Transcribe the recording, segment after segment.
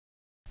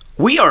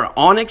We are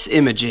Onyx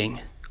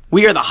Imaging.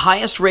 We are the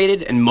highest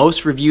rated and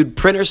most reviewed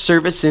printer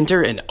service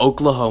center in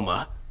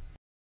Oklahoma.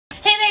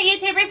 Hey there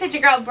YouTubers, it's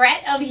your girl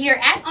Brett over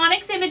here at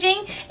Onyx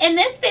Imaging. In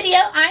this video,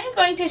 I am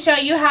going to show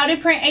you how to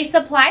print a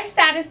supply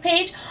status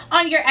page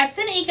on your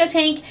Epson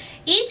EcoTank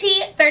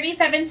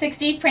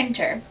ET-3760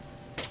 printer.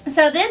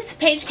 So this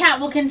page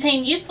count will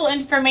contain useful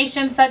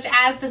information such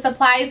as the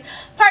supplies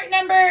part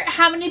number,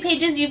 how many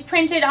pages you've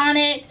printed on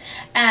it,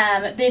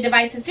 the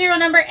device's serial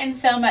number, and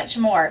so much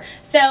more.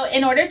 So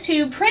in order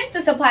to print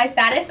the supply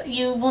status,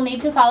 you will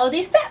need to follow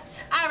these steps.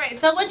 Alright,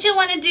 so what you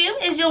want to do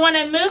is you'll want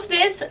to move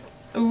this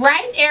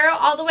right arrow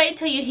all the way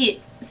till you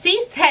hit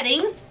see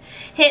settings,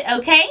 hit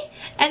OK,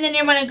 and then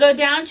you're going to go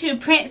down to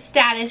print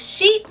status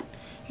sheet.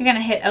 You're going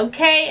to hit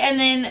OK, and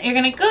then you're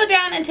going to go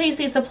down until you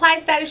see supply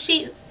status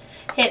sheet.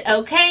 Hit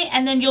OK,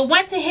 and then you'll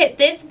want to hit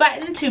this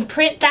button to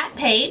print that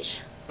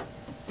page.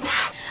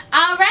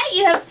 Alright,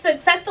 you have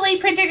successfully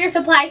printed your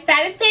supply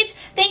status page.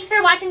 Thanks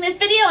for watching this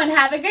video and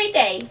have a great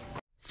day.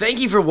 Thank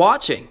you for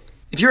watching.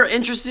 If you're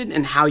interested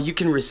in how you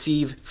can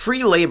receive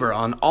free labor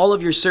on all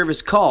of your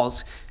service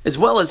calls, as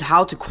well as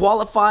how to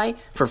qualify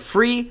for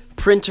free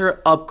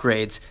printer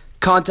upgrades,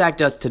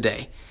 contact us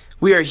today.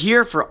 We are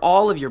here for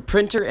all of your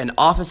printer and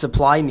office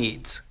supply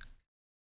needs.